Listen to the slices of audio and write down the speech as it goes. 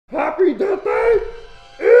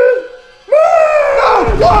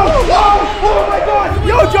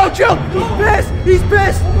chill. He's pissed. He's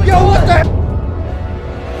pissed. Yo, what the hell?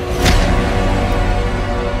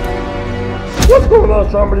 What's going on,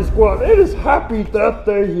 Stromedy Squad? It is Happy Death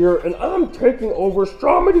Day here, and I'm taking over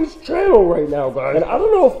Stromedy's channel right now, guys. And I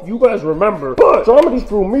don't know if you guys remember, but Stromedy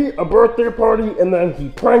threw me a birthday party, and then he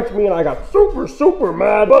pranked me, and I got super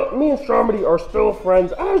mad. But me and Stromedy are still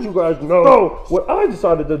friends, as you guys know. So, what I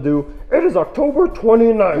decided to do, it is October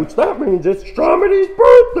 29th, which that means it's Stromedy's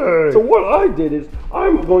birthday. So what I did is,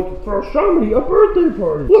 I'm going to throw Stromedy a birthday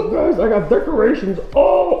party. Look, guys, I got decorations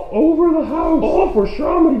all over the house, all for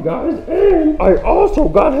Stromedy, guys, and I also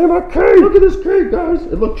got him a cake. Look at this cake, guys.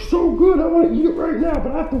 It looks so good. I want to eat it right now,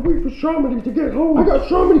 but I have to wait for Stromedy to get home. I got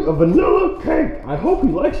Stromedy a vanilla cake. I hope he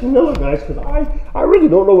likes vanilla, guys, because I really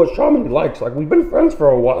don't know what Stromedy likes. Like, we've been friends for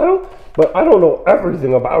a while, but I don't know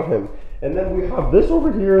everything about him. And then we have this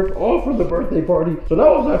over here, all for the birthday party. So now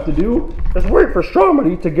all I have to do is wait for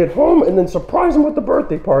Stromedy to get home and then surprise him with the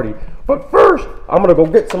birthday party. But first, I'm gonna go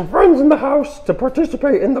get some friends in the house to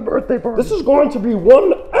participate in the birthday party. This is going to be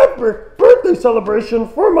one epic birthday celebration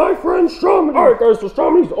for my friend Stromedy. All right, guys, so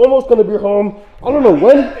Stromedy's almost gonna be home. I don't know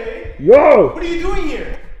when. Yo! What are you doing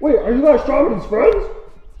here? Wait, are you guys Stromedy's friends?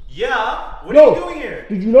 Yeah. What are you doing here?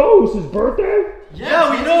 Did you know it was his birthday?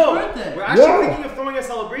 Yeah, we know. We're actually thinking of throwing a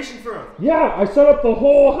celebration for him. Yeah, I set up the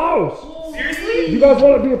whole house. Seriously? You guys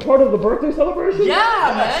want to be a part of the birthday celebration?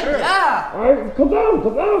 Yeah, man. Sure. Yeah. All right, come down.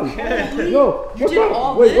 Okay. Yo, You did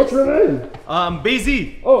all Wait, this? what's your name?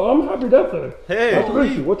 Bazy. Oh, I'm Happy Death Day. Hey. Nice to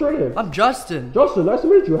meet you. What's your name? I'm Justin. Justin, nice to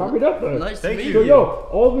meet you. Happy Death Day. Nice to Thank meet you. So, you. yo,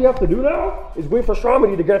 all we have to do now is wait for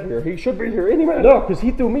Stromedy to get here. He should be here any minute. No, because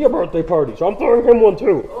he threw me a birthday party, so I'm throwing him one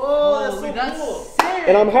too. Oh, that's so That's cool. sick.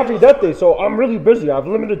 And I'm Happy Death Day, so I'm really busy. I have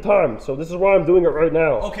limited time, so this is why I'm doing it right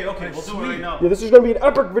now. Okay, we'll do it right now. Yeah, this is going to be an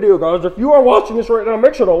epic video, guys. If you are watching this right now,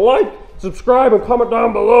 make sure to like, subscribe, and comment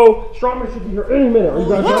down below. Stromedy should be here any minute. Are you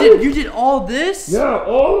guys ready? You did all this? Yeah,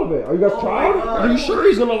 all of it. Are you guys proud? Are you sure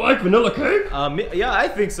he's going to like vanilla cake? Yeah, I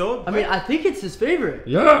think so. I mean, I think it's his favorite.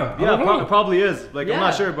 Yeah. Yeah, probably is. Like, I'm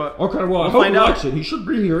not Yeah. sure, but Okay, well, I we'll hope find he out. likes it. He should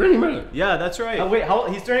be here any minute. Yeah, that's right. Wait,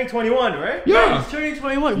 he's turning 21, right? Yeah. He's turning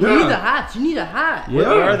 21. Yeah. You need the hats. You need a hat. Yeah.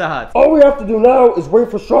 Where are the hats? All we have to do now is wait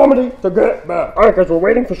for Stromedy to get back. All right, guys, we're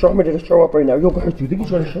waiting for Stromedy to show up right now. Yo, guys, do you think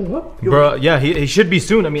he's going to show up? Bro, yeah, he should be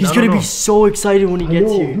soon. I mean, He's gonna be so excited when he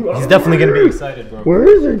gets here. Dude, He's definitely gonna be excited, bro. Where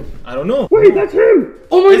is he? I don't know. Wait, that's him.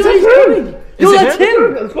 Oh my Is god, it he's him? coming! Yo, Is it that's him?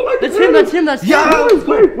 him! Let's go like That's him, that's him, that's Yeah. him!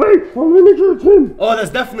 Wait, let me make sure it's him. Oh, that's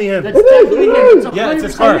definitely him. That's It is, definitely it him. is. It's a Yeah, it's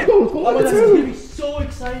his 100% car. him. Let's go Oh my god, like he's gonna him. be so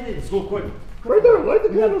excited. Let's go quick. Right there, light the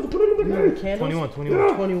candles and put it in the cake. Candles? 21.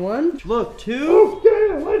 Yeah. 21. Look, 2. Oh,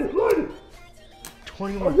 yeah, light it.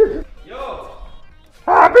 21. Yo.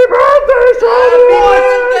 Happy birthday, Stromedy!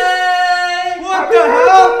 What the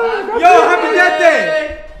hell? Yo, happy death day!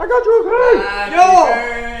 I got you a cake. Yo.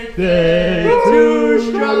 Birthday to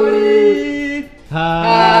Stromedy.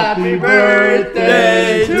 Happy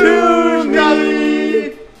birthday to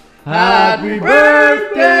Stromedy. Happy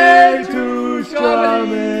birthday to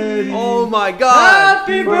Stromedy. Oh my god.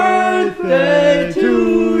 Happy birthday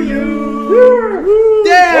to you.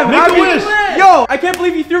 Damn, Make a happy wish. Yo, I can't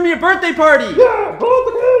believe you threw me a birthday party. Yeah, blow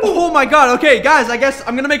the candles. Oh my god. Okay, guys, I guess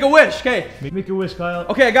I'm gonna make a wish. Okay. Make a wish, Kyle.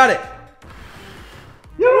 Okay, I got it.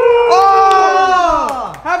 Yeah.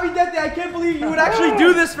 Oh! Happy Death Day! I can't believe you would actually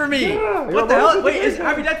do this for me. Yeah, What the hell? Wait, is birthday.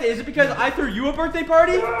 Happy Death Day? Is it because I threw you a birthday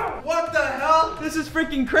party? Yeah. What the hell? This is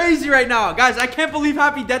freaking crazy right now, guys! I can't believe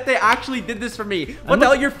Happy Death Day actually did this for me. What the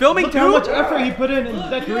hell? You're filming Look too? how much effort he put in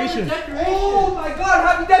decorations. Oh my God!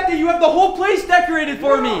 Happy Death Day! You have the whole place decorated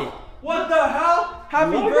for me. What the hell?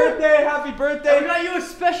 Happy birthday! Happy birthday! I got you a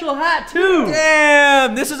special hat too.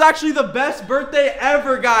 Damn! This is actually the best birthday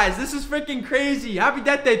ever, guys. This is freaking crazy. Happy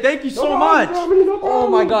Death Day. Thank you so much. Oh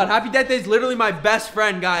my God. Happy Death Day is literally my best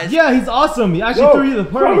friend, guys. Yeah, he's awesome. He actually threw you the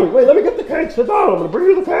party. Stromedy, wait, let me get the cake. Sit down. I'm gonna bring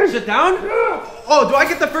you the cake. Sit down? Yeah. Oh, do I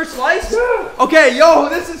get the first slice? Yeah. Okay, yo,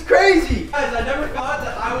 this is crazy. Guys, I never thought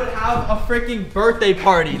that I would have a freaking birthday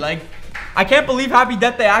party. Like, I can't believe Happy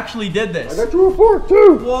Death Day actually did I this. got you a fork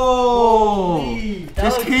too. Whoa.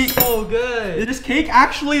 That This cake, so good. this cake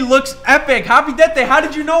actually looks epic. Happy Death Day. How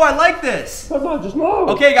did you know I like this? That's not just now.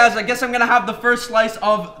 Okay, guys, I guess I'm gonna have the first slice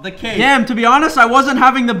of the cake. Damn, to be honest, I wasn't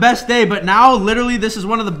having the best day, but now, literally, this is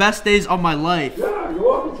one of the best days of my life. Yeah, you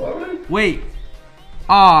want me, Stromedy? Wait.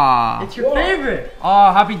 Ah. It's your favorite.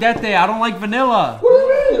 Oh, Happy Death Day. I don't like vanilla. What do you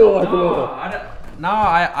mean you don't like vanilla? No,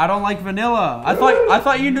 I don't like vanilla. I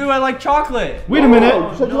thought you knew I like chocolate. Wait a minute.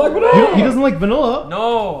 You said you like vanilla. He doesn't like vanilla.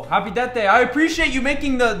 No, happy death day. I appreciate you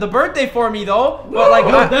making the birthday for me though. But like,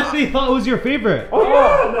 No, that's what he thought was your favorite. I'm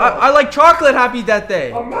mad now. I like chocolate. Happy death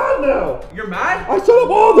day. I'm mad now. You're mad? I set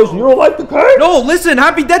up all this. You don't like the cake? No, listen,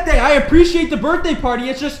 happy death day. I appreciate the birthday party.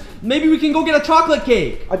 It's just maybe we can go get a chocolate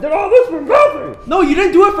cake. I did all this for nothing. No, you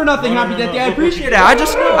didn't do it for nothing, happy death day. I appreciate it. I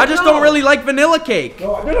just don't really like vanilla cake.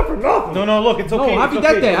 No, I did it for nothing. No, look, it's okay. No, happy it's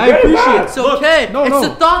death okay. day. I appreciate it. It's okay. No, it's no.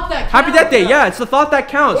 the thought that counts. Happy death day. Yeah, it's the thought that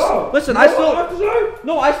counts. No. Listen, You I know what I have to still. say?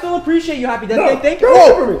 No, I still appreciate you, happy death No, day. Thank you.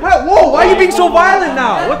 get away from me. Whoa, why are you being so violent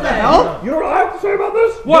now? What the hell? You know what I have to say about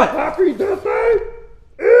this? What? The happy death day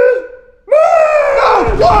is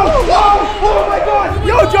mine! Whoa! Oh my God!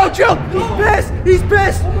 Yo, Joe, chill. He's pissed. He's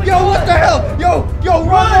pissed. Yo, what the hell? Yo,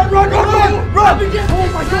 run.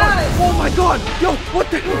 Oh my God. Yo, what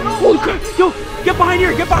the hell? Holy crap. Yo, get behind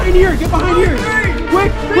here.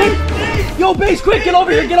 Quick. Yo, Base, quick, get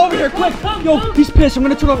over here, quick. Yo, he's pissed. I'm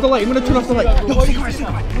gonna turn off the light. Yo, stay quiet. Yo,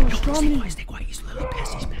 stay quiet. He's literally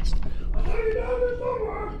pissed. I know you're down there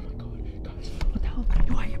somewhere. What the hell?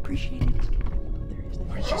 Yo, I appreciate it.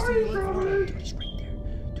 Where are you, Stromedy? Dude, he's right there.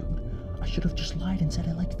 Dude, I should have just lied and said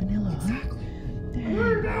I liked vanilla. Exactly. I know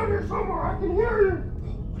you're down here somewhere. I can hear you.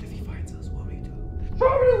 What if he finds us? What do we do?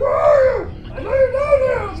 Stromedy, where are you? I know you're down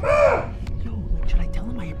there. I'm mad. Yo, like, should I tell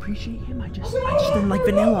him I appreciate him? I just didn't like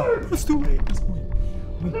vanilla. Let's do it.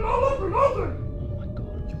 I did all this for nothing. Oh my God.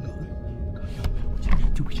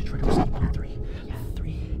 Dude, we should try to escape on 3.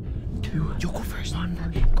 3, 2. You go first. 1. Go.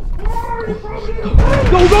 Where are you, Stromedy?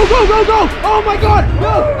 Go. Oh my God.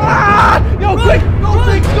 Yo. Ah. Yo, quick. Go,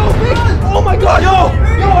 Big. Oh my God. Yo,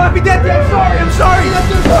 happy death day. I'm sorry.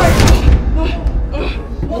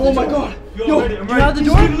 Oh my God. Yo, I'm you out the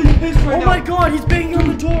door? Oh my God, he's banging on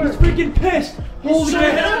the door. He's freaking pissed. Holy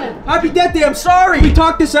shit. Happy death day. I'm sorry. Can we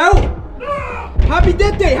talk this out? Happy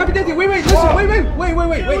death day. Wait.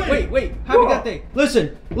 Listen. Wait. Happy death day.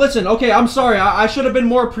 Listen. Okay, I'm sorry. I should have been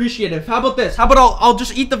more appreciative. How about this? How about I'll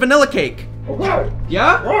just eat the vanilla cake? Okay.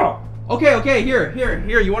 Yeah? Yeah. Okay. Here.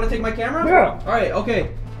 You want to take my camera? Yeah. All right.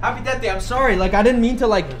 Okay. Happy death day. I'm sorry. Like, I didn't mean to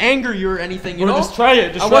like anger you or anything. You know? Just try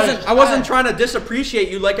it. I wasn't trying to disappreciate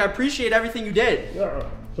you. Like, I appreciate everything you did. Yeah.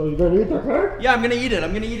 So you're gonna eat the cake? Yeah, I'm gonna eat it.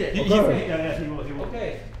 Okay. Yeah, he will.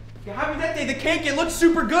 Okay. Happy death day. The cake, it looks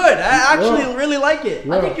super good. I actually really like it.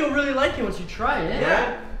 Yeah. I think you'll really like it once you try it.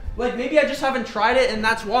 Yeah. Like, maybe I just haven't tried it and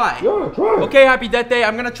that's why. Yeah, try it. Okay, happy death day.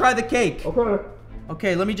 I'm gonna try the cake. Okay.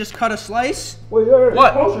 Okay, let me just cut a slice. Wait, yeah.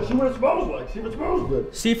 What? Closer. See what it smells like. See if it smells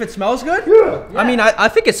good. See if it smells good? Yeah. I mean, I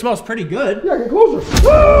think it smells pretty good. Yeah, get closer.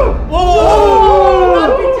 Ah! Oh!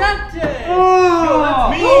 Happy death day.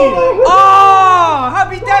 Oh!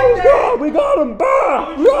 Happy death day! Yeah, we got him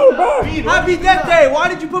back. Happy death day! Why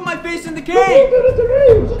did you put my face in the You cake? did it to me.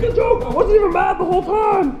 It was just a joke. I wasn't even mad the whole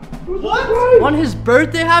time. It was just a prank. On his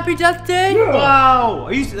birthday, happy death day? Yeah. Wow.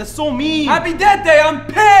 That's so mean. Happy death day! I'm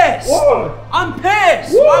pissed! What? I'm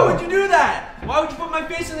pissed! What? Why would you do that? Why would you put my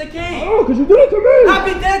face in the cake? Oh, because you did it to me.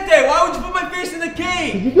 Happy death day! Why would you put my face in the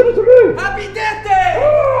cake? You did it to me. Happy death day!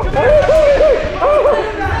 Ah,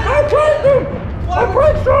 I pranked him. I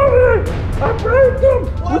pranked Stromedy. I pranked him.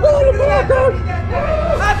 You got him back, guys.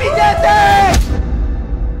 Happy death day!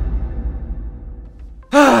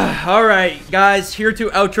 Alright, guys, here to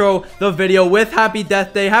outro the video with Happy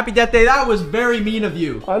Death Day. Happy Death Day, that was very mean of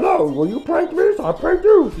you. I know. Well, you pranked me, so I pranked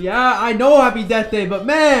you. Yeah, I know Happy Death Day, but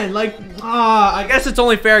man, like, I guess it's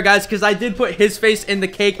only fair, guys, because I did put his face in the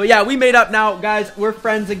cake. But yeah, we made up now, guys. We're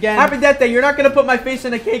friends again. Happy Death Day, you're not going to put my face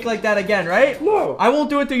in a cake like that again, right? No. I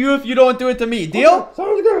won't do it to you if you don't do it to me. Deal? Okay,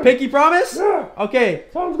 sounds good. Pinky promise? Yeah. Okay.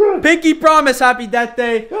 Sounds good. Pinky promise, Happy Death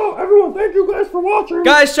Day. Yo, everyone, thank you guys for watching.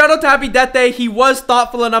 Guys, shout out to Happy Death Day. He was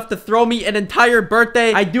thoughtful enough to throw me an entire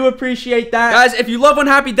birthday. I do appreciate that. Guys, if you love when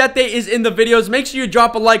Happy Death Day is in the videos, make sure you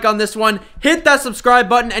drop a like on this one. Hit that subscribe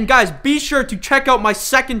button. And guys, be sure to check out my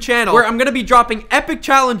second channel where I'm going to be dropping epic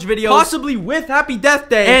challenge videos, possibly with Happy Death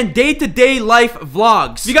Day, and day-to-day life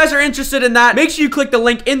vlogs. If you guys are interested in that, make sure you click the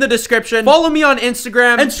link in the description. Follow me on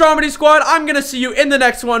Instagram. And Stromedy Squad, I'm going to see you in the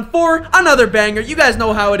next one for another banger. You guys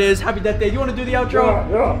know how it is. Happy Death Day. You want to do the outro?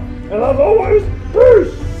 Yeah. And as always,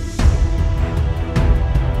 peace.